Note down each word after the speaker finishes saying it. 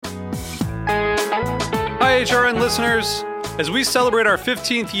HRN listeners. As we celebrate our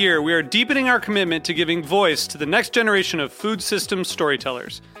 15th year, we are deepening our commitment to giving voice to the next generation of food systems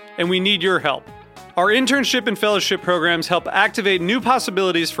storytellers, and we need your help. Our internship and fellowship programs help activate new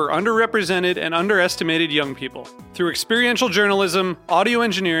possibilities for underrepresented and underestimated young people through experiential journalism, audio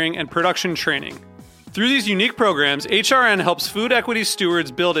engineering, and production training. Through these unique programs, HRN helps food equity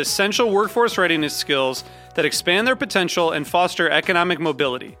stewards build essential workforce readiness skills that expand their potential and foster economic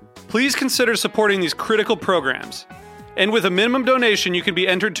mobility. Please consider supporting these critical programs. And with a minimum donation, you can be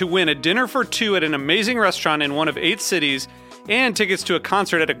entered to win a dinner for two at an amazing restaurant in one of 8 cities and tickets to a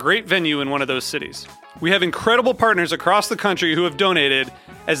concert at a great venue in one of those cities. We have incredible partners across the country who have donated,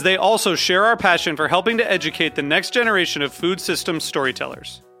 as they also share our passion for helping to educate the next generation of food systems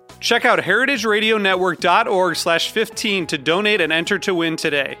storytellers. Check out heritageradionetwork.org/15 to donate and enter to win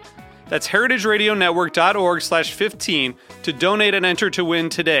today. That's heritageradionetwork.org/15 to donate and enter to win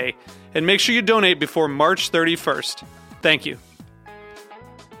today. And make sure you donate before March 31st. Thank you.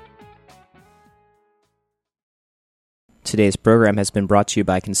 Today's program has been brought to you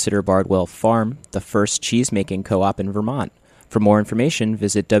by Consider Bardwell Farm, the first cheese-making co-op in Vermont. For more information,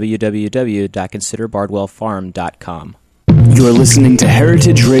 visit www.considerbardwellfarm.com. You're listening to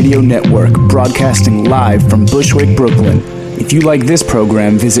Heritage Radio Network, broadcasting live from Bushwick, Brooklyn. If you like this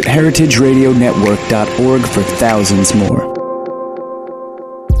program, visit heritageradionetwork.org for thousands more.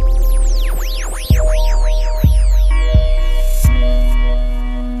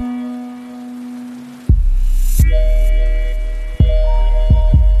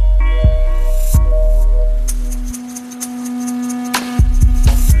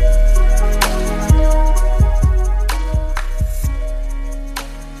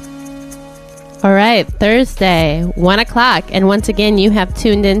 All right, Thursday, 1 o'clock, and once again, you have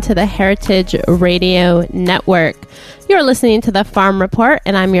tuned into the Heritage Radio Network. You're listening to the Farm Report,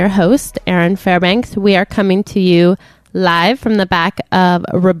 and I'm your host, Erin Fairbanks. We are coming to you live from the back of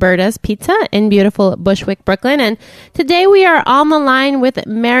Roberta's Pizza in beautiful Bushwick, Brooklyn, and today we are on the line with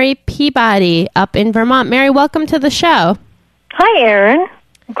Mary Peabody up in Vermont. Mary, welcome to the show. Hi, Erin.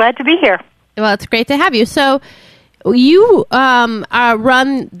 I'm glad to be here. Well, it's great to have you. So, you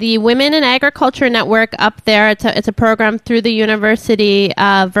run the Women in Agriculture Network up there. It's a program through the University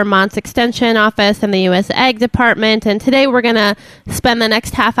of Vermont's Extension Office and the U.S. Ag Department. And today we're going to spend the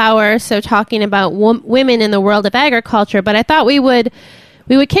next half hour or so talking about women in the world of agriculture. But I thought we would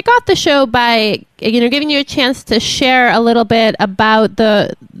kick off the show by giving you a chance to share a little bit about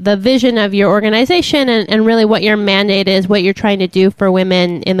the vision of your organization and really what your mandate is, what you're trying to do for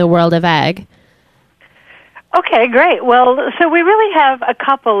women in the world of ag. Okay, great. Well, so we really have a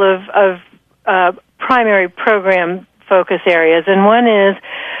couple of primary program focus areas, and one is,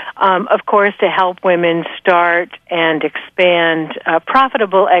 of course, to help women start and expand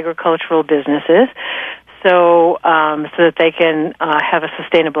profitable agricultural businesses, so that they can have a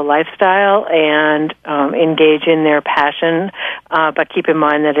sustainable lifestyle and engage in their passion, but keep in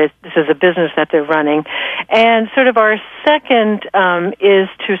mind that this is a business that they're running. And sort of our second is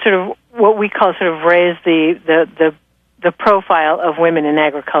to sort of what we call sort of raise the profile of women in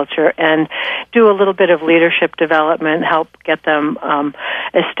agriculture and do a little bit of leadership development, help get them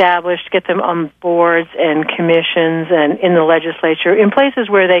established, get them on boards and commissions and in the legislature in places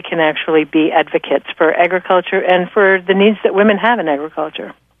where they can actually be advocates for agriculture and for the needs that women have in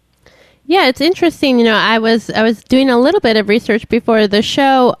agriculture. Yeah, it's interesting. I was doing a little bit of research before the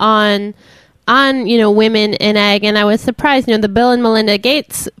show on women in ag, and I was surprised. The Bill and Melinda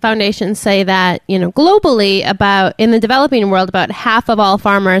Gates Foundation say that, globally in the developing world, about half of all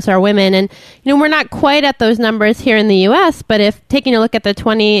farmers are women. And, we're not quite at those numbers here in the U.S., but if taking a look at the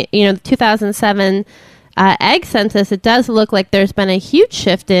 2007 ag census, it does look like there's been a huge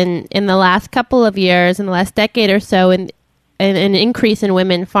shift in the last couple of years, in the last decade or so, in an increase in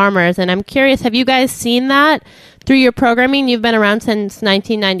women farmers. And I'm curious, have you guys seen that through your programming? You've been around since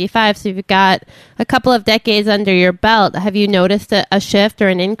 1995, so you've got a couple of decades under your belt. Have you noticed a shift or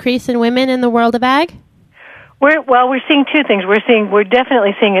an increase in women in the world of ag? We're seeing two things. We're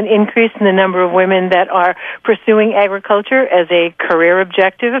definitely seeing an increase in the number of women that are pursuing agriculture as a career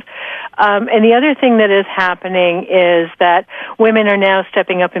objective. And the other thing that is happening is that women are now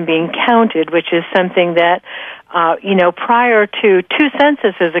stepping up and being counted, which is something that, prior to 2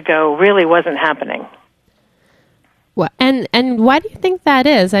 censuses ago really wasn't happening. Well, and why do you think that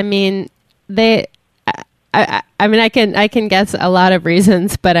is? I mean, I can guess a lot of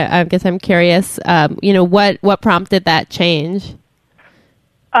reasons, but I guess I'm curious. What prompted that change?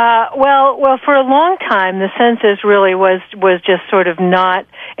 Well, for a long time, the census really was just sort of not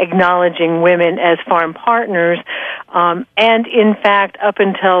acknowledging women as farm partners, and in fact, up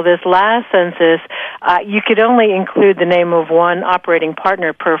until this last census, you could only include the name of one operating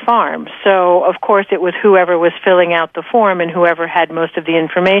partner per farm. So, of course, it was whoever was filling out the form and whoever had most of the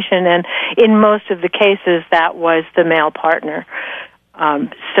information, and in most of the cases, that was the male partner.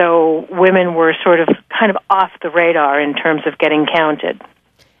 So women were sort of kind of off the radar in terms of getting counted.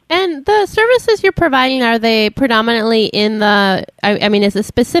 And the services you're providing, are they predominantly in the, I mean, is it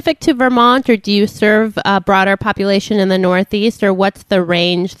specific to Vermont, or do you serve a broader population in the Northeast, or what's the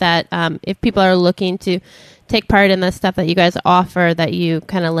range that, if people are looking to take part in the stuff that you guys offer, that you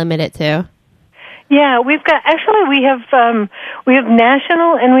kind of limit it to? Yeah, we have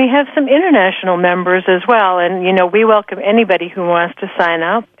national and we have some international members as well, and we welcome anybody who wants to sign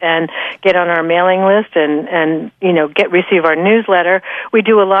up and get on our mailing list and receive our newsletter. We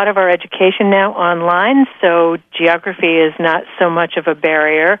do a lot of our education now online, so geography is not so much of a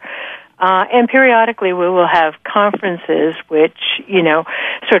barrier. And periodically we will have conferences which,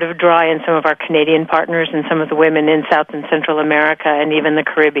 sort of draw in some of our Canadian partners and some of the women in South and Central America and even the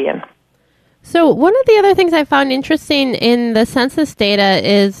Caribbean. So one of the other things I found interesting in the census data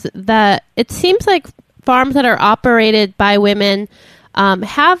is that it seems like farms that are operated by women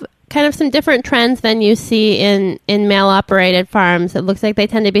have kind of some different trends than you see in male-operated farms. It looks like they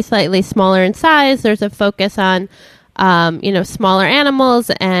tend to be slightly smaller in size. There's a focus on, smaller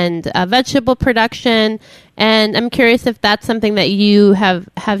animals and vegetable production. And I'm curious if that's something that you have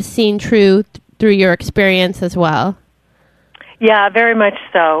seen true through your experience as well. Yeah, very much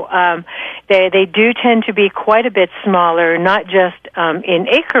so. They do tend to be quite a bit smaller, not just in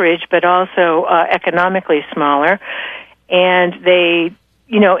acreage, but also economically smaller. And they,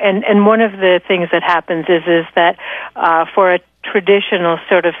 and one of the things that happens is that for a traditional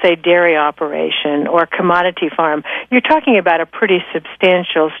sort of, say, dairy operation or commodity farm, you're talking about a pretty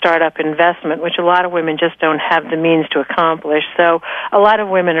substantial startup investment, which a lot of women just don't have the means to accomplish. So a lot of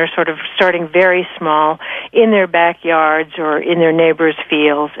women are sort of starting very small in their backyards or in their neighbors'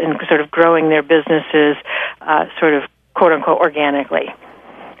 fields and sort of growing their businesses sort of, quote-unquote, organically.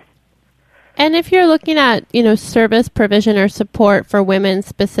 And if you're looking at, service provision or support for women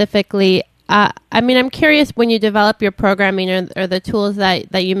specifically, I'm curious, when you develop your programming or the tools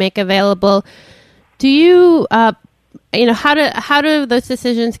that you make available, do you, how do those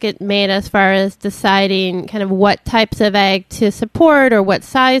decisions get made as far as deciding kind of what types of egg to support or what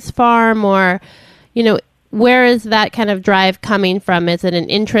size farm, or, where is that kind of drive coming from? Is it an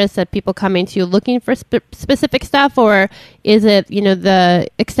interest that people coming to you looking for specific stuff, or is it, the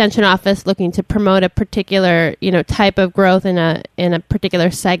extension office looking to promote a particular, type of growth in a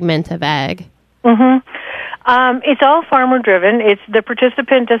particular segment of ag? Mm-hmm. It's all farmer driven. It's the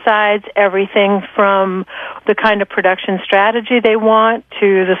participant decides everything from the kind of production strategy they want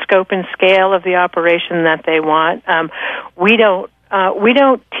to the scope and scale of the operation that they want. We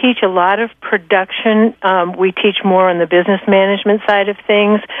don't teach a lot of production. We teach more on the business management side of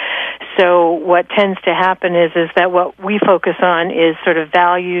things. So what tends to happen is that what we focus on is sort of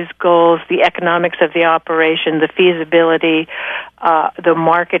values, goals, the economics of the operation, the feasibility, the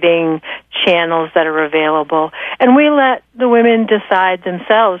marketing channels that are available. And we let the women decide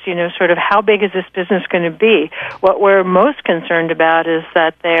themselves, sort of how big is this business going to be. What we're most concerned about is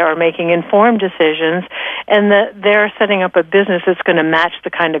that they are making informed decisions and that they're setting up a business that's going to match the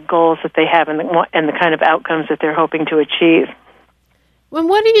kind of goals that they have and the kind of outcomes that they're hoping to achieve. Well,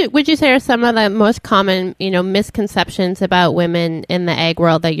 what would you say are some of the most common, misconceptions about women in the ag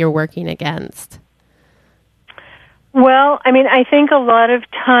world that you're working against? Well, I think a lot of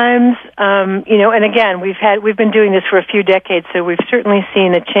times, and again, we've been doing this for a few decades, so we've certainly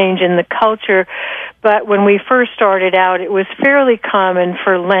seen a change in the culture. But when we first started out, it was fairly common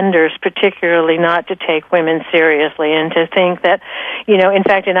for lenders, particularly, not to take women seriously and to think that, in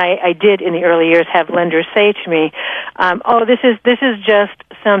fact, and I did in the early years have lenders say to me, this is just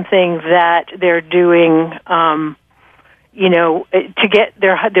something that they're doing, to get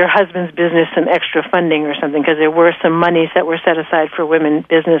their husband's business some extra funding or something, because there were some monies that were set aside for women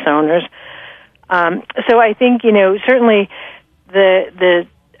business owners. So I think, certainly the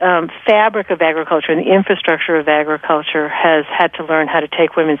fabric of agriculture and the infrastructure of agriculture has had to learn how to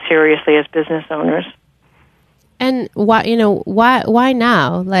take women seriously as business owners. And why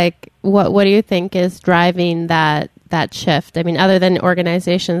now? Like, what do you think is driving that shift? Other than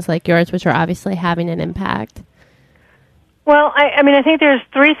organizations like yours, which are obviously having an impact. Well, I mean, I think there's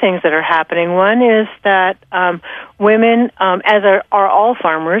three things that are happening. One is that women, as are all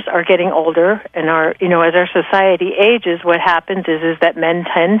farmers, are getting older, and as our society ages, what happens is that men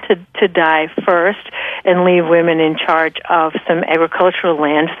tend to die first and leave women in charge of some agricultural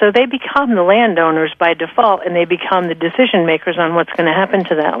land. So they become the landowners by default, and they become the decision makers on what's going to happen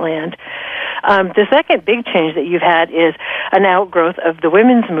to that land. The second big change that you've had is an outgrowth of the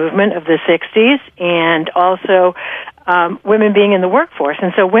women's movement of the 60s, and also women being in the workforce.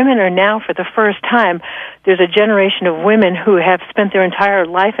 And so women are now, for the first time, there's a generation of women who have spent their entire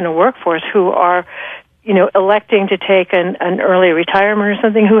life in a workforce who are, electing to take an early retirement or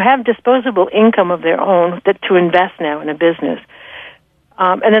something, who have disposable income of their own to invest now in a business.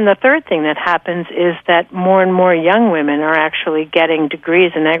 And then the third thing that happens is that more and more young women are actually getting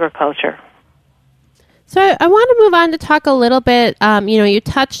degrees in agriculture. So I want to move on to talk a little bit, you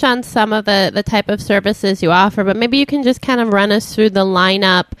touched on some of the type of services you offer, but maybe you can just kind of run us through the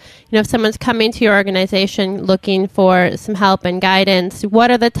lineup. If someone's coming to your organization looking for some help and guidance,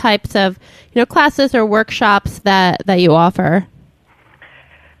 what are the types of, classes or workshops that you offer?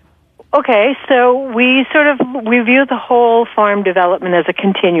 Okay, so we view the whole farm development as a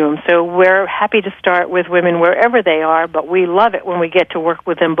continuum. So we're happy to start with women wherever they are, but we love it when we get to work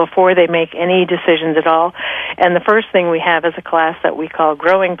with them before they make any decisions at all. And the first thing we have is a class that we call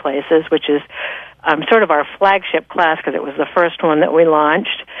Growing Places, which is sort of our flagship class because it was the first one that we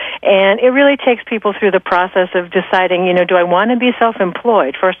launched. And it really takes people through the process of deciding, do I want to be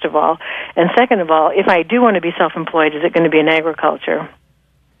self-employed, first of all? And second of all, if I do want to be self-employed, is it going to be in agriculture?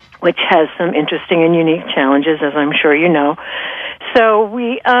 Which has some interesting and unique challenges, as I'm sure you know. So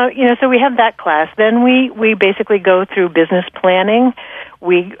we have that class. Then we basically go through business planning.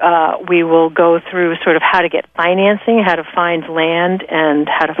 We will go through sort of how to get financing, how to find land, and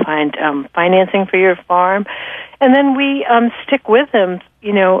how to find financing for your farm. And then we stick with them.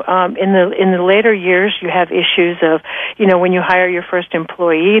 In the later years, you have issues of, when you hire your first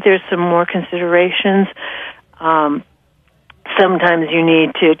employee, there's some more considerations. Sometimes you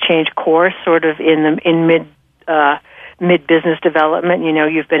need to change course, sort of in mid business development.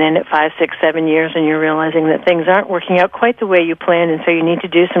 You've been in it 5, 6, 7 years, and you're realizing that things aren't working out quite the way you planned, and so you need to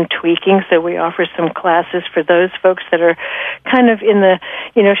do some tweaking. So we offer some classes for those folks that are kind of in the,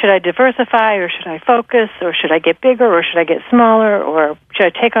 should I diversify, or should I focus, or should I get bigger, or should I get smaller, or should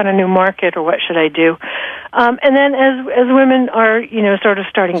I take on a new market, or what should I do? And then as women are, sort of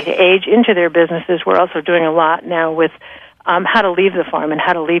starting to age into their businesses, we're also doing a lot now with how to leave the farm and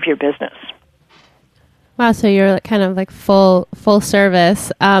how to leave your business. Wow, so you're kind of like full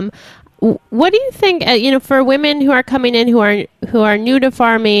service. What do you think? For women who are coming in who are new to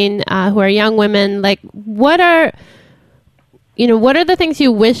farming, who are young women, like what are the things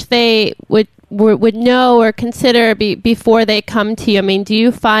you wish they would know or consider before they come to you? I mean, do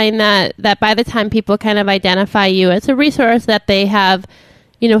you find that by the time people kind of identify you as a resource, that they have,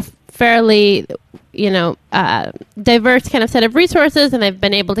 fairly diverse kind of set of resources, and they've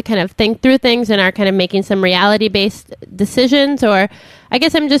been able to kind of think through things and are kind of making some reality-based decisions? Or I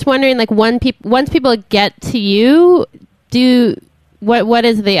guess I'm just wondering, like, once people get to you, what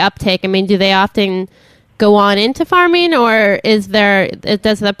is the uptake? I mean, do they often go on into farming, or does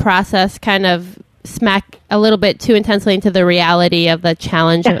the process kind of smack a little bit too intensely into the reality of the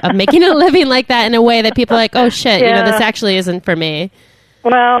challenge of making a living like that in a way that people are like, oh shit, this actually isn't for me?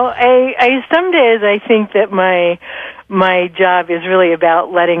 Well, I some days I think that my job is really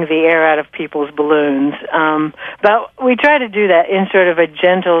about letting the air out of people's balloons. But we try to do that in sort of a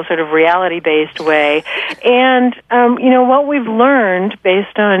gentle, sort of reality-based way. And, what we've learned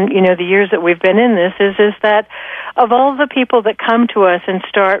based on, the years that we've been in this is that of all the people that come to us and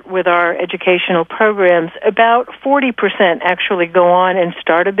start with our educational programs, about 40% actually go on and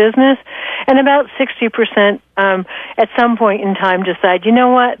start a business, and about 60% at some point in time decide,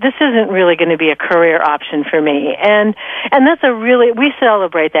 this isn't really going to be a career option for me. And that's we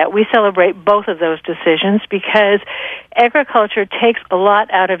celebrate that. We celebrate both of those decisions because agriculture takes a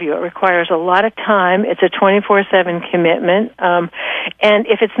lot out of you. It requires a lot of time. It's a 24/7 commitment. And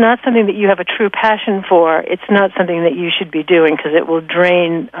if it's not something that you have a true passion for, it's not something that you should be doing because it will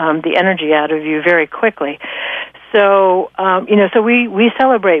drain the energy out of you very quickly. So, so we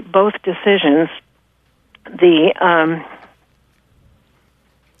celebrate both decisions.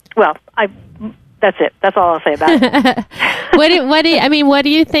 That's it. That's all I'll say about it. What do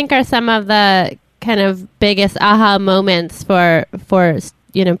you think are some of the kind of biggest aha moments for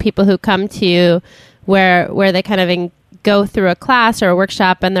people who come to you where they kind of go through a class or a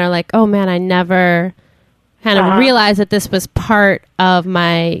workshop and they're like, oh man, I never kind of realized that this was part of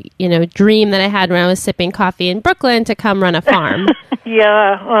my, dream that I had when I was sipping coffee in Brooklyn to come run a farm.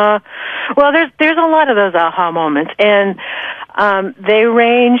 Yeah. Well, there's a lot of those aha moments, and they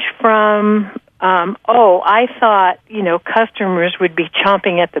range from, I thought, customers would be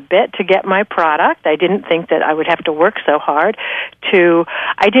chomping at the bit to get my product. I didn't think that I would have to work so hard, to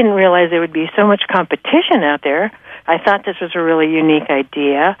I didn't realize there would be so much competition out there. I thought this was a really unique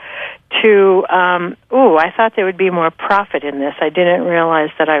idea, to, I thought there would be more profit in this. I didn't realize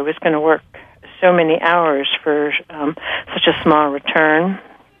that I was going to work so many hours for such a small return.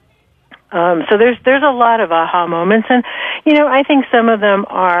 So there's a lot of aha moments, and, I think some of them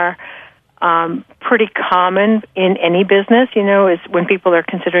are pretty common in any business. Is when people are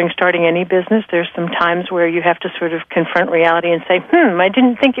considering starting any business, there's some times where you have to sort of confront reality and say, I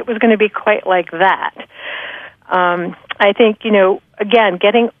didn't think it was going to be quite like that. I think, again,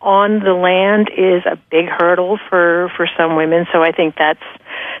 getting on the land is a big hurdle for some women, so I think that's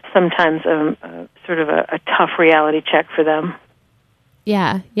sometimes sort of a tough reality check for them.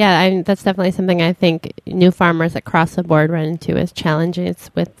 Yeah, that's definitely something I think new farmers across the board run into as challenges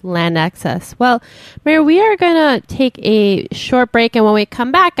with land access. Well, Mary, we are going to take a short break, and when we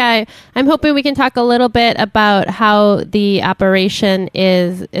come back, I'm hoping we can talk a little bit about how the operation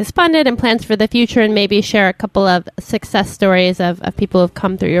is funded and plans for the future, and maybe share a couple of success stories of people who have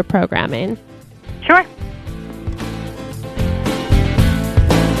come through your programming. Sure.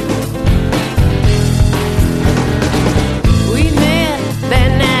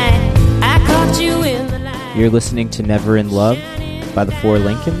 You're listening to Never in Love by the Four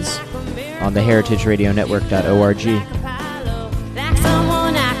Lincolns on the heritageradionetwork.org. Like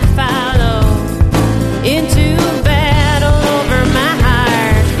someone I could follow into a battle over my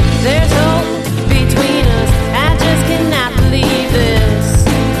heart. There's hope between us. I just cannot believe this.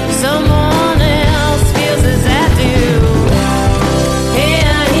 Someone else feels as I do.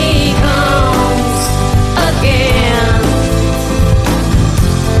 Here he comes again.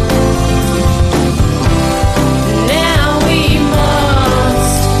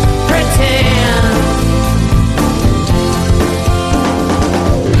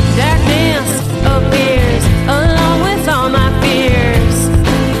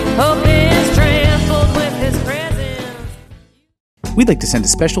 We'd like to send a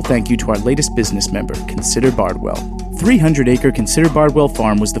special thank you to our latest business member, Consider Bardwell. 300-acre Consider Bardwell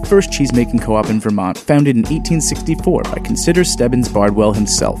Farm was the first cheesemaking co-op in Vermont, founded in 1864 by Consider Stebbins Bardwell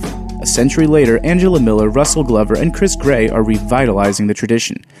himself. A century later, Angela Miller, Russell Glover, and Chris Gray are revitalizing the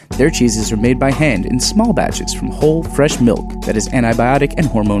tradition. Their cheeses are made by hand in small batches from whole, fresh milk that is antibiotic and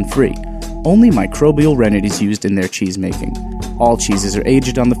hormone-free. Only microbial rennet is used in their cheesemaking. All cheeses are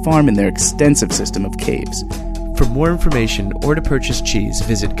aged on the farm in their extensive system of caves. For more information or to purchase cheese,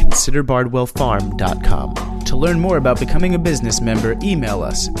 visit considerbardwellfarm.com. To learn more about becoming a business member, email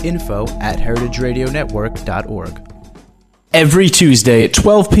us info@heritageradionetwork.org. Every Tuesday at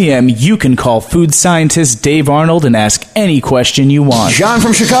 12 p.m., you can call food scientist Dave Arnold and ask any question you want. John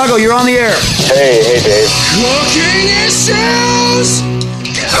from Chicago, you're on the air. Hey, Dave. Cooking issues!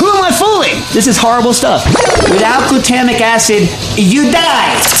 Who am I fooling? This is horrible stuff. Without glutamic acid, you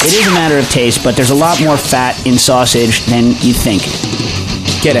die. It is a matter of taste, but there's a lot more fat in sausage than you think.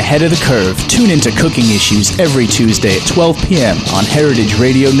 Get ahead of the curve. Tune into Cooking Issues every Tuesday at 12 p.m. on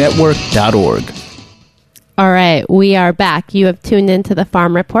heritageradionetwork.org. All right, we are back. You have tuned into the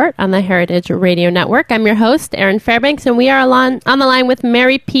Farm Report on the Heritage Radio Network. I'm your host, Erin Fairbanks, and we are on the line with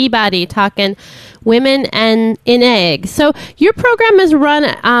Mary Peabody talking women and in ag. So your program is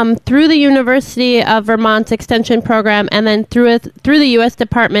run through the University of Vermont's Extension Program and then through the U.S.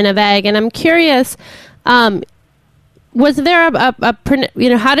 Department of Ag. And I'm curious, was there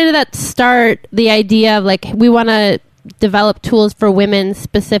how did that start, the idea of like we want to develop tools for women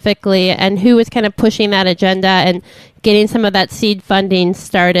specifically, and who was kind of pushing that agenda and getting some of that seed funding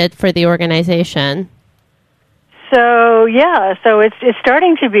started for the organization? So it's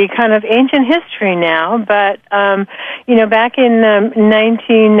starting to be kind of ancient history now, but back in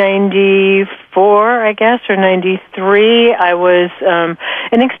 1994, I guess, or 93, I was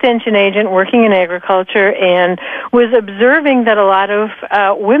an extension agent working in agriculture and was observing that a lot of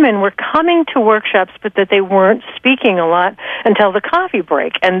women were coming to workshops, but that they weren't speaking a lot until the coffee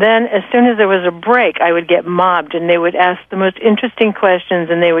break. And then as soon as there was a break, I would get mobbed, and they would ask the most interesting questions,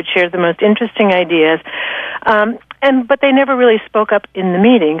 and they would share the most interesting ideas. But they never really spoke up in the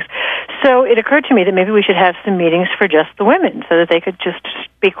meetings. So it occurred to me that maybe we should have some meetings for just the women so that they could just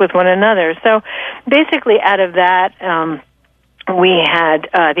speak with one another. So basically out of that, we had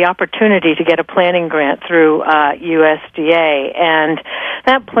the opportunity to get a planning grant through USDA, and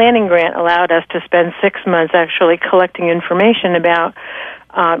that planning grant allowed us to spend 6 months actually collecting information about,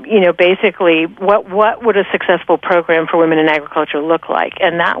 basically what would a successful program for women in agriculture look like,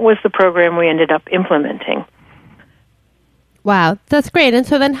 and that was the program we ended up implementing. Wow, that's great. And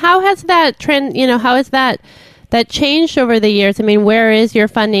so then how has that trend, how has that changed over the years? I mean, where is your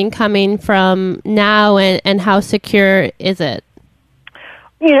funding coming from now, and how secure is it?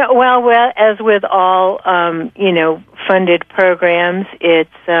 Well, as with all, funded programs, it's,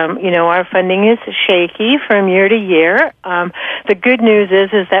 our funding is shaky from year to year. The good news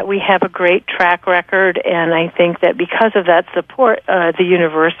is that we have a great track record, and I think that because of that support, the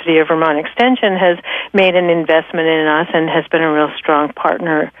University of Vermont Extension has made an investment in us and has been a real strong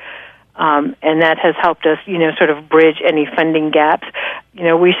partner. And that has helped us, sort of bridge any funding gaps.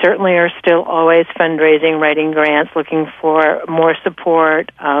 We certainly are still always fundraising, writing grants, looking for more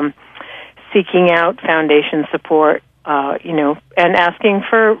support, seeking out foundation support, and asking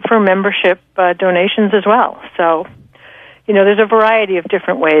for membership donations as well. So, there's a variety of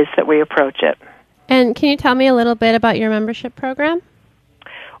different ways that we approach it. And can you tell me a little bit about your membership program?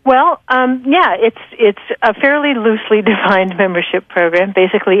 Well, it's a fairly loosely defined membership program.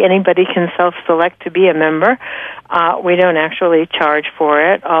 Basically, anybody can self-select to be a member. We don't actually charge for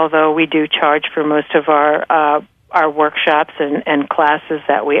it, although we do charge for most of our workshops and classes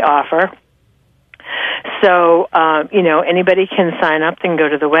that we offer. So, anybody can sign up and go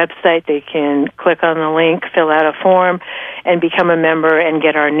to the website. They can click on the link, fill out a form, and become a member and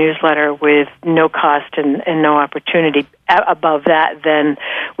get our newsletter with no cost and no opportunity. Above that, then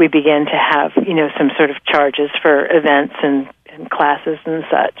we begin to have, some sort of charges for events and classes and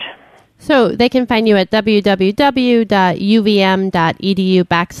such. So they can find you at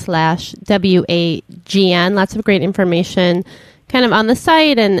www.uvm.edu/WAGN. Lots of great information kind of on the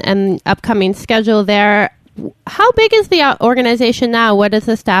site and upcoming schedule there. How big is the organization now? What does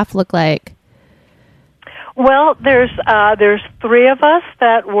the staff look like? Well, there's 3 of us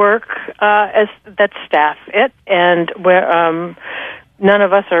that work that staff it, and we're none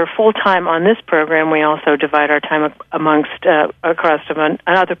of us are full-time on this program. We also divide our time amongst across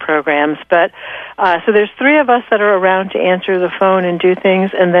other programs. But so there's 3 of us that are around to answer the phone and do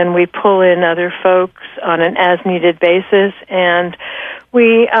things, and then we pull in other folks on an as-needed basis. And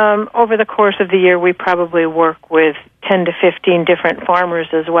we, over the course of the year, we probably work with 10 to 15 different farmers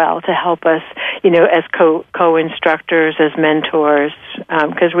as well to help us, as co-instructors, as mentors,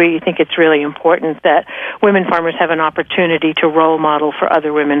 because we think it's really important that women farmers have an opportunity to role model for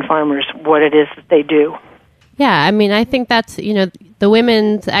other women farmers what it is that they do. Yeah, I mean, I think that's, the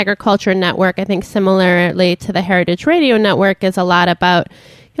Women's Agriculture Network, I think similarly to the Heritage Radio Network, is a lot about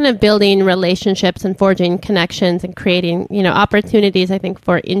kind of building relationships and forging connections and creating, opportunities, I think,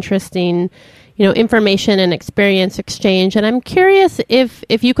 for interesting, information and experience exchange. And I'm curious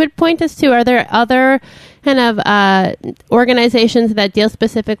if you could point us to, are there other kind of organizations that deal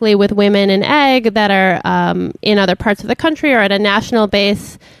specifically with women in ag that are in other parts of the country or at a national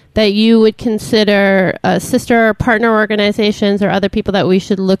base that you would consider sister or partner organizations or other people that we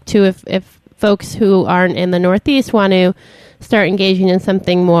should look to if folks who aren't in the Northeast want to start engaging in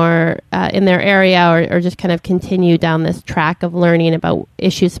something more in their area or just kind of continue down this track of learning about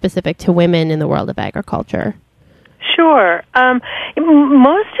issues specific to women in the world of agriculture? Sure.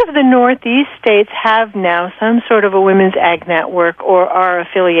 Most of the Northeast states have now some sort of a women's ag network or are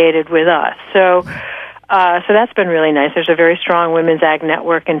affiliated with us. So that's been really nice. There's a very strong women's ag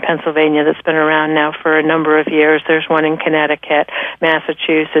network in Pennsylvania that's been around now for a number of years. There's one in Connecticut.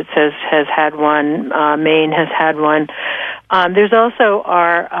 Massachusetts has had one. Maine has had one. There's also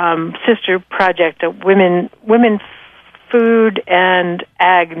our sister project, a Women Food and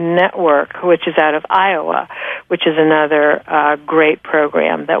Ag Network, which is out of Iowa, which is another great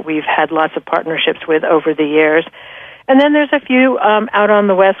program that we've had lots of partnerships with over the years. And then there's a few out on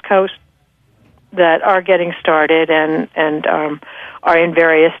the West Coast that are getting started and are in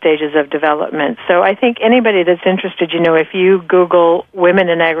various stages of development. So I think anybody that's interested, if you Google women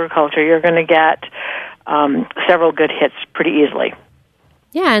in agriculture, you're going to get several good hits pretty easily.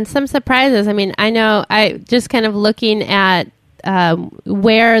 Yeah, and some surprises. I mean, I know I just kind of looking at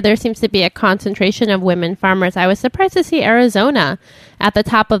where there seems to be a concentration of women farmers. I was surprised to see Arizona at the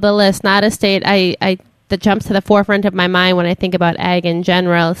top of the list, not a state that jumps to the forefront of my mind when I think about ag in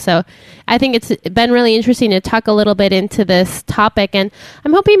general. So I think it's been really interesting to talk a little bit into this topic. And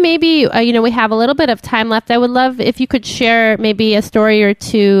I'm hoping maybe, we have a little bit of time left. I would love if you could share maybe a story or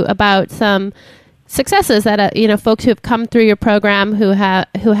two about some successes that folks who have come through your program who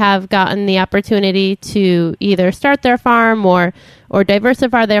have gotten the opportunity to either start their farm or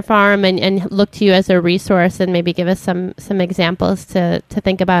diversify their farm and look to you as a resource, and maybe give us some examples to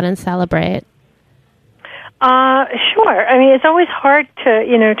think about and celebrate? Sure. I mean, it's always hard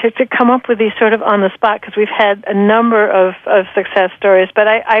to come up with these sort of on the spot, because we've had a number of success stories. But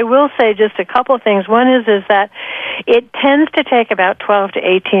I will say just a couple of things. One is that it tends to take about 12 to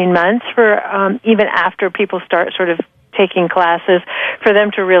 18 months for even after people start sort of taking classes, for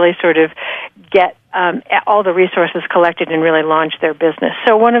them to really sort of get all the resources collected and really launch their business.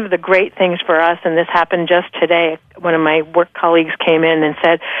 So one of the great things for us, and this happened just today, one of my work colleagues came in and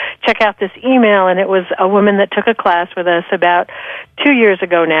said, check out this email, and it was a woman that took a class with us about 2 years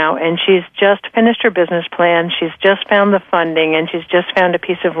ago now, and she's just finished her business plan, she's just found the funding, and she's just found a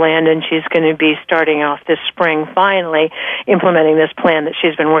piece of land, and she's going to be starting off this spring, finally implementing this plan that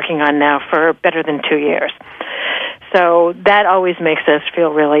she's been working on now for better than 2 years. So that always makes us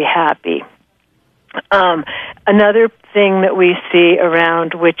feel really happy. Another thing that we see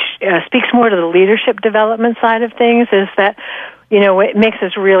around, which speaks more to the leadership development side of things, is that, it makes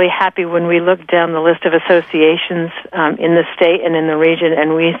us really happy when we look down the list of associations in the state and in the region,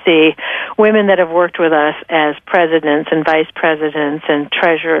 and we see women that have worked with us as presidents and vice presidents and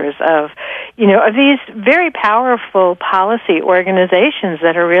treasurers of these very powerful policy organizations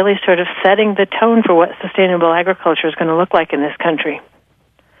that are really sort of setting the tone for what sustainable agriculture is going to look like in this country.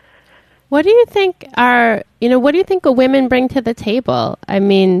 What do you think women bring to the table? I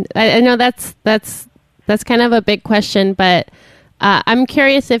mean, I know that's kind of a big question, but I'm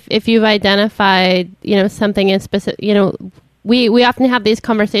curious if you've identified, something in specific. We often have these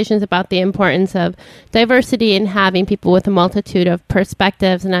conversations about the importance of diversity and having people with a multitude of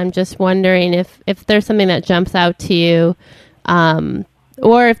perspectives, and I'm just wondering if there's something that jumps out to you,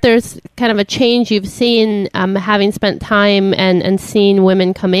 or if there's kind of a change you've seen, having spent time and seen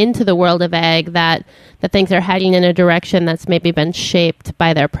women come into the world of ag, that things are heading in a direction that's maybe been shaped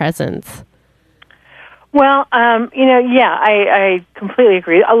by their presence. Well, I completely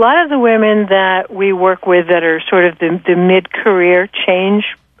agree. A lot of the women that we work with that are sort of the mid-career change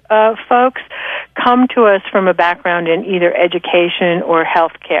folks come to us from a background in either education or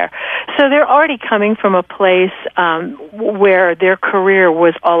healthcare. So they're already coming from a place where their career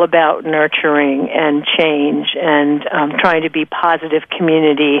was all about nurturing and change and trying to be positive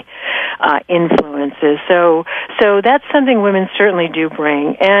community influences. So that's something women certainly do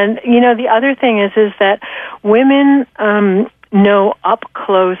bring. And, the other thing is that women know up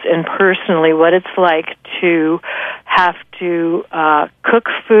close and personally what it's like to have to cook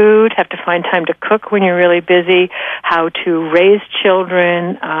food, have to find time to cook when you're really busy, how to raise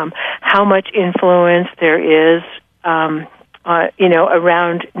children, how much influence there is,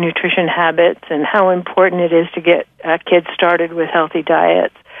 around nutrition habits, and how important it is to get kids started with healthy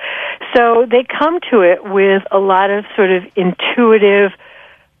diets. So they come to it with a lot of sort of intuitive,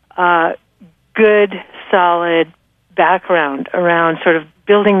 good, solid background around sort of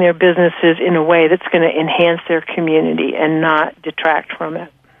building their businesses in a way that's going to enhance their community and not detract from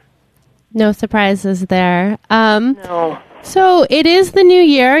it. No surprises there. No. So it is the new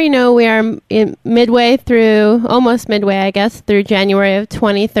year. We are almost midway, I guess, through January of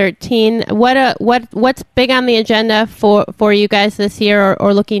 2013. What's big on the agenda for you guys this year,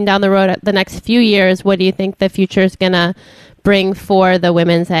 or looking down the road at the next few years? What do you think the future is going to bring for the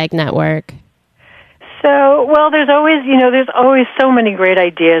Women's Ag Network? So, well, there's always so many great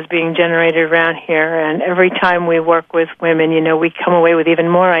ideas being generated around here, and every time we work with women, we come away with even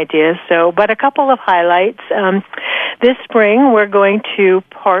more ideas. So, but a couple of highlights. This spring, we're going to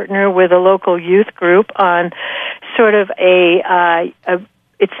partner with a local youth group on sort of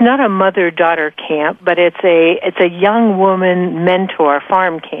it's not a mother-daughter camp, but it's a young woman mentor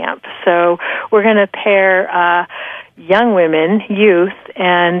farm camp. So we're going to pair young women, youth,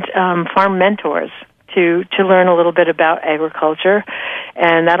 and farm mentors to learn a little bit about agriculture,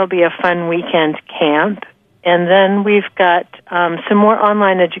 and that'll be a fun weekend camp. And then we've got some more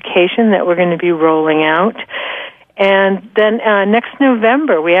online education that we're going to be rolling out. And then next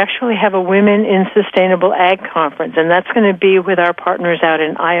November, we actually have a Women in Sustainable Ag Conference, and that's going to be with our partners out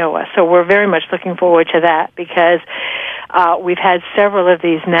in Iowa. So we're very much looking forward to that, because we've had several of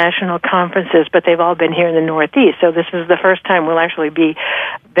these national conferences, but they've all been here in the Northeast. So this is the first time we'll actually be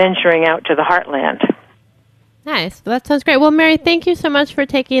venturing out to the heartland. Nice. Well, that sounds great. Well, Mary, thank you so much for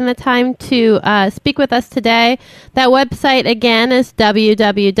taking the time to speak with us today. That website, again, is www.uvm.edu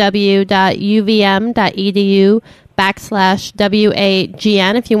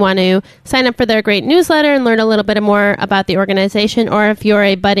 /WAGN if you want to sign up for their great newsletter and learn a little bit more about the organization, or if you're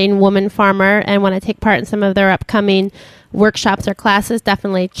a budding woman farmer and want to take part in some of their upcoming workshops or classes,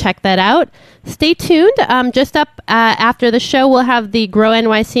 definitely check that out. Stay tuned. Just up after the show, we'll have the Grow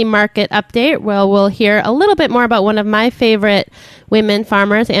NYC Market Update, where we'll hear a little bit more about one of my favorite women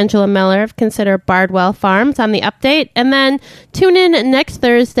farmers, Angela Miller of Consider Bardwell Farms, on the update. And then tune in next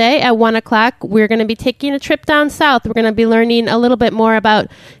Thursday at 1 o'clock. We're going to be taking a trip down south. We're going to be learning a little bit more about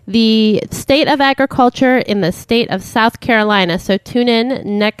the state of agriculture in the state of South Carolina. So tune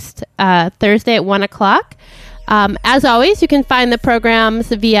in next Thursday at 1 o'clock. As always, you can find the programs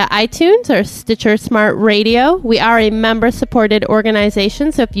via iTunes or Stitcher Smart Radio. We are a member-supported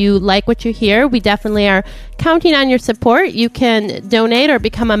organization, so if you like what you hear, we definitely are counting on your support. You can donate or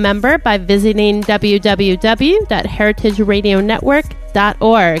become a member by visiting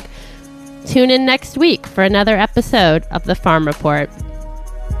www.heritageradionetwork.org. Tune in next week for another episode of The Farm Report.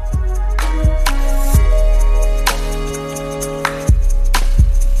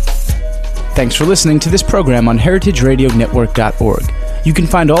 Thanks for listening to this program on heritageradionetwork.org. You can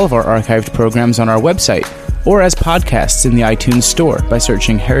find all of our archived programs on our website or as podcasts in the iTunes Store by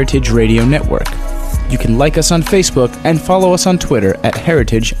searching Heritage Radio Network. You can like us on Facebook and follow us on Twitter at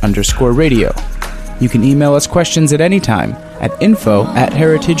 @heritage_radio. You can email us questions at any time at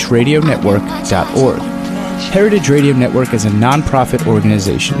info@heritageradionetwork.org. Heritage Radio Network is a non-profit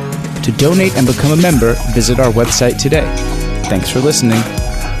organization. To donate and become a member, visit our website today. Thanks for listening.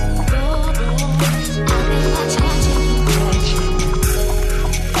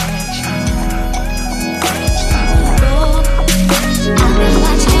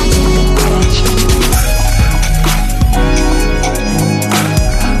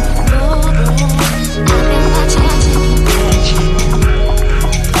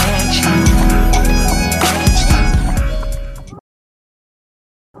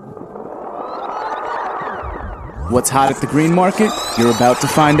 What's hot at the green market? You're about to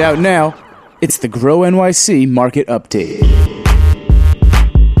find out now. It's the Grow NYC Market Update.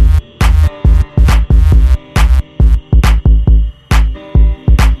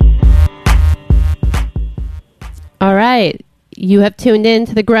 All right. You have tuned in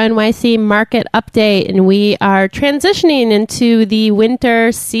to the Grow NYC Market Update, and we are transitioning into the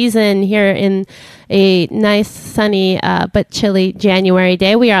winter season here in a nice, sunny, but chilly January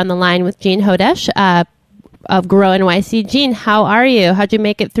day. We are on the line with Jean Hodesh of Grow NYC. Jean, how are you? How'd you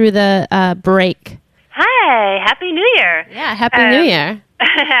make it through the break? Hi, Happy New Year. Yeah, Happy New Year.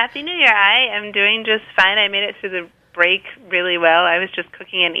 Happy New Year. I am doing just fine. I made it through the break really well. I was just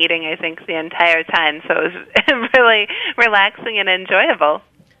cooking and eating, I think, the entire time, so it was really relaxing and enjoyable.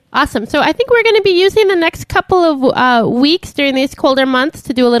 Awesome. So I think we're going to be using the next couple of weeks during these colder months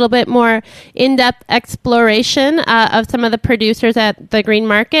to do a little bit more in-depth exploration of some of the producers at the green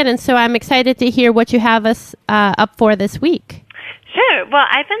market. And so I'm excited to hear what you have us up for this week. Sure. Well,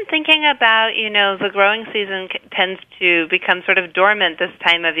 I've been thinking about, the growing season tends to become sort of dormant this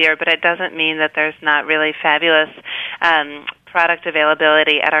time of year, but it doesn't mean that there's not really fabulous product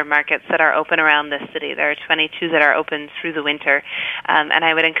availability at our markets that are open around this city. There are 22 that are open through the winter. And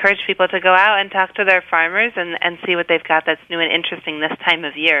I would encourage people to go out and talk to their farmers and see what they've got that's new and interesting this time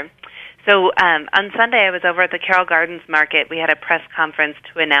of year. So on Sunday, I was over at the Carroll Gardens Market. We had a press conference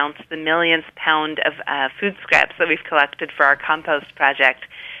to announce the millionth pound of food scraps that we've collected for our compost project.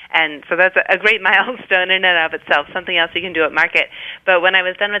 And so that's a great milestone in and of itself, something else you can do at market. But when I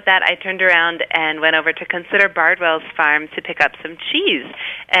was done with that, I turned around and went over to Consider Bardwell's farm to pick up some cheese.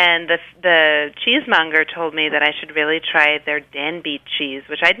 And the cheesemonger told me that I should really try their Danby cheese,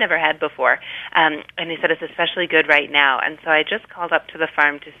 which I'd never had before. And he said it's especially good right now. And so I just called up to the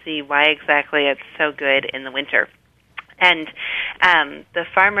farm to see why exactly it's so good in the winter. And the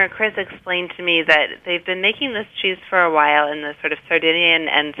farmer, Chris, explained to me that they've been making this cheese for a while in the sort of Sardinian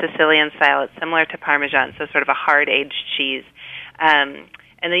and Sicilian style. It's similar to Parmesan, so sort of a hard-aged cheese. And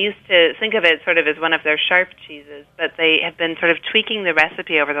they used to think of it sort of as one of their sharp cheeses, but they have been sort of tweaking the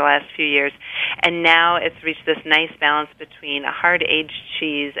recipe over the last few years. And now it's reached this nice balance between a hard-aged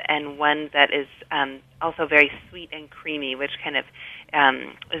cheese and one that is also very sweet and creamy, which kind of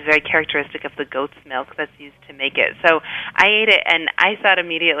is very characteristic of the goat's milk that's used to make it. So I ate it, and I thought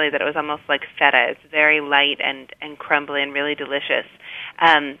immediately that it was almost like feta. It's very light and crumbly and really delicious.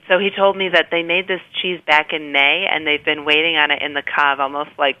 So he told me that they made this cheese back in May, and they've been waiting on it in the cave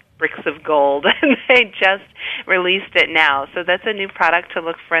almost like bricks of gold, and they just released it now. So that's a new product to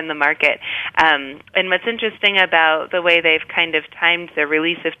look for in the market. And what's interesting about the way they've kind of timed the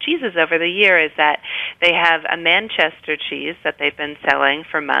release of cheeses over the year is that they have a Manchester cheese that they've been selling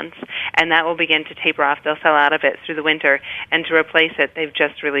for months, and that will begin to taper off. They'll sell out of it through the winter, and to replace it, they've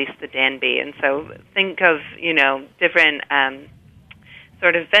just released the Danby. And so think of, different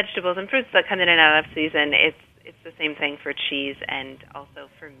sort of vegetables and fruits that come in and out of season. It's the same thing for cheese and also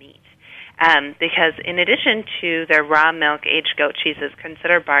for meat. Because in addition to their raw milk aged goat cheeses,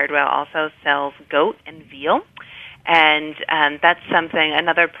 Consider Bardwell also sells goat and veal. And that's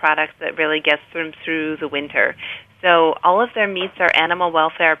another product that really gets them through the winter. So all of their meats are animal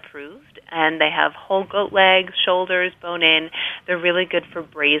welfare approved, and they have whole goat legs, shoulders, bone-in. They're really good for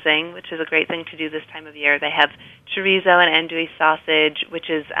braising, which is a great thing to do this time of year. They have chorizo and andouille sausage,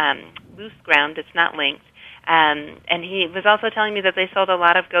 which is loose ground. It's not linked. And he was also telling me that they sold a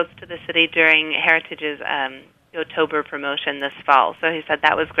lot of goats to the city during Heritage's Goatober promotion this fall. So he said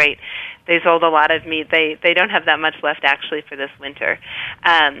that was great. They sold a lot of meat. They don't have that much left actually for this winter.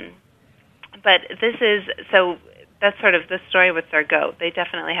 But that's sort of the story with their goat. They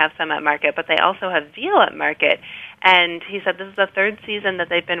definitely have some at market, but they also have veal at market. And he said this is the third season that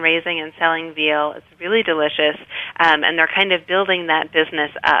they've been raising and selling veal. It's really delicious, and they're kind of building that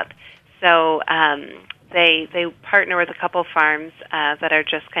business up. So they partner with a couple farms that are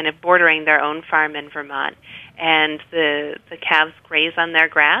just kind of bordering their own farm in Vermont. And the calves graze on their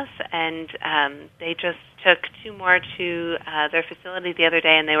grass, and they just took 2 more to their facility the other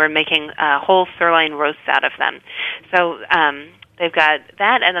day, and they were making whole sirloin roasts out of them. So they've got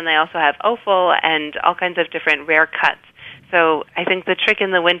that, and then they also have offal and all kinds of different rare cuts. So I think the trick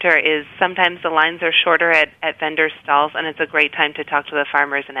in the winter is sometimes the lines are shorter at vendor stalls, and it's a great time to talk to the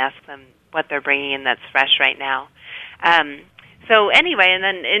farmers and ask them what they're bringing in that's fresh right now. So anyway, and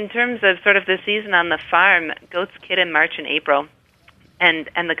then in terms of sort of the season on the farm, goats kid in March and April,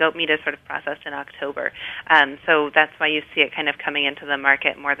 and the goat meat is sort of processed in October. So that's why you see it kind of coming into the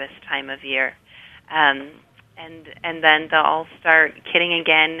market more this time of year. And then they'll all start kidding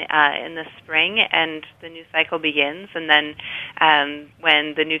again in the spring, and the new cycle begins. And then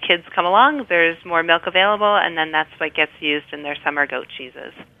when the new kids come along, there's more milk available, and then that's what gets used in their summer goat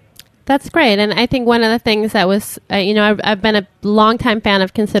cheeses. That's great. And I think one of the things that was, I've been a longtime fan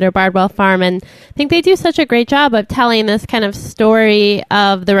of Consider Bardwell Farm, and I think they do such a great job of telling this kind of story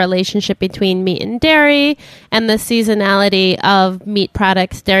of the relationship between meat and dairy and the seasonality of meat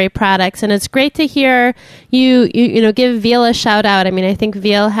products, dairy products. And it's great to hear you give veal a shout out. I mean, I think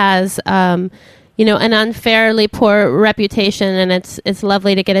veal has, an unfairly poor reputation, and it's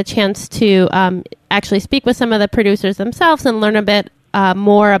lovely to get a chance to actually speak with some of the producers themselves and learn a bit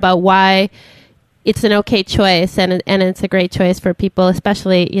more about why it's an okay choice, and it's a great choice for people,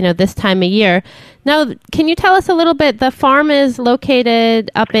 especially this time of year. Now, can you tell us a little bit? The farm is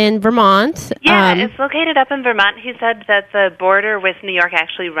located up in Vermont. Yeah, it's located up in Vermont. He said that the border with New York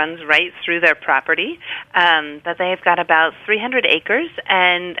actually runs right through their property. That they've got about 300 acres,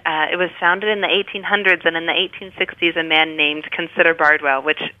 and it was founded in the 1800s, and in the 1860s, a man named Consider Bardwell,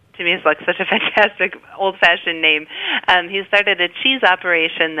 which to me is like such a fantastic old-fashioned name. He started a cheese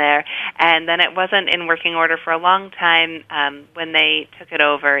operation there, and then it wasn't in working order for a long time when they took it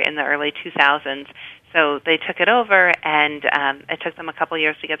over in the early 2000s. So they took it over, and it took them a couple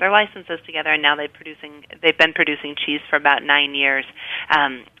years to get their licenses together, and now they've been producing cheese for about 9 years,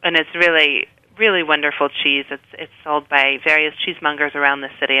 and it's really wonderful cheese. It's sold by various cheesemongers around the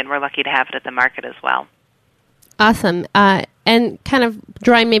city, and we're lucky to have it at the market as well. Awesome. And kind of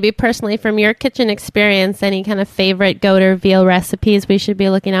drawing maybe personally from your kitchen experience, any kind of favorite goat or veal recipes we should be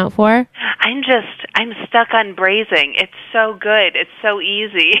looking out for? I'm stuck on braising. It's so good. It's so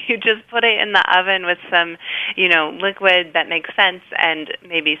easy. You just put it in the oven with some, liquid that makes sense, and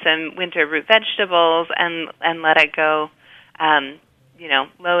maybe some winter root vegetables, and let it go,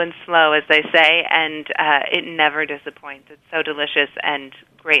 low and slow, as they say, and it never disappoints. It's so delicious and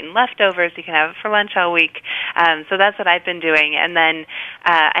great in leftovers. You can have it for lunch all week. So that's what I've been doing. And then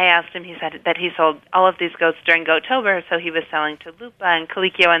I asked him, he said that he sold all of these goats during Goatober, so he was selling to Lupa and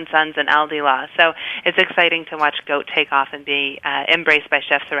Colicchio and Sons and Aldi La. So it's exciting to watch goat take off and be embraced by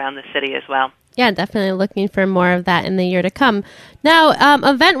chefs around the city as well. Yeah, definitely looking for more of that in the year to come. Now,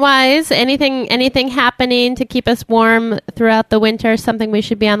 event-wise, anything happening to keep us warm throughout the winter, something we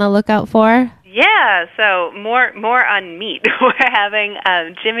should be on the lookout for? Yeah, so more on meat. We're having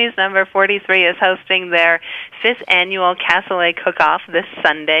Jimmy's Number 43 is hosting their 5th annual Cassoulet Cook-Off this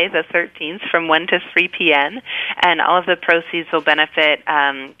Sunday, the 13th, from 1 to 3 p.m., and all of the proceeds will benefit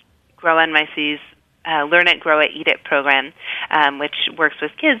Grow NYC's Learn It, Grow It, Eat It program, which works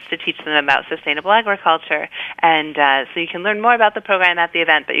with kids to teach them about sustainable agriculture. And so you can learn more about the program at the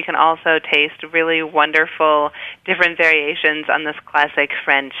event, but you can also taste really wonderful different variations on this classic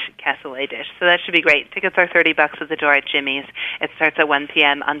French cassoulet dish. So that should be great. Tickets are $30 at the door at Jimmy's. It starts at 1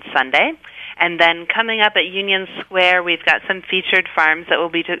 p.m. on Sunday. And then coming up at Union Square, we've got some featured farms that we'll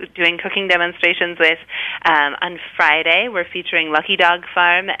be doing cooking demonstrations with. On Friday, we're featuring Lucky Dog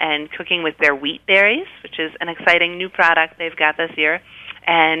Farm and cooking with their wheat berries, which is an exciting new product they've got this year.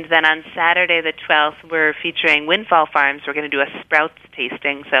 And then on Saturday the 12th, we're featuring Windfall Farms. We're going to do a sprouts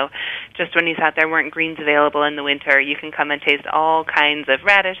tasting. So just when you thought there weren't greens available in the winter, you can come and taste all kinds of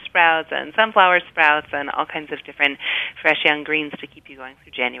radish sprouts and sunflower sprouts and all kinds of different fresh young greens to keep you going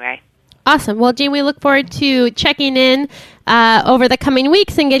through January. Awesome. Well, Jean, we look forward to checking in over the coming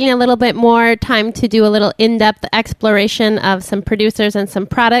weeks and getting a little bit more time to do a little in-depth exploration of some producers and some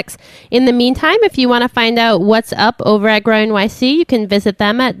products. In the meantime, if you want to find out what's up over at Grow NYC, you can visit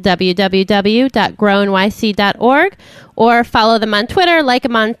them at www.grownyc.org or follow them on Twitter, like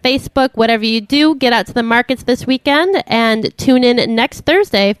them on Facebook. Whatever you do, get out to the markets this weekend and tune in next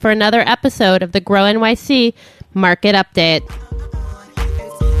Thursday for another episode of the Grow NYC Market Update.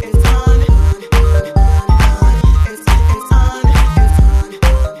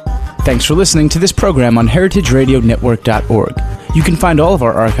 Thanks for listening to this program on heritageradionetwork.org. You can find all of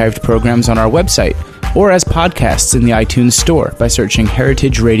our archived programs on our website or as podcasts in the iTunes Store by searching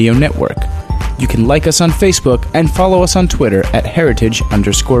Heritage Radio Network. You can like us on Facebook and follow us on Twitter at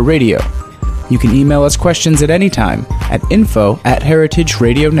 @heritage_radio. You can email us questions at any time at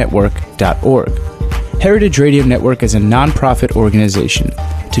info@heritageradionetwork.org. Heritage Radio Network is a nonprofit organization.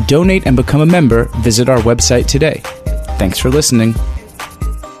 To donate and become a member, visit our website today. Thanks for listening.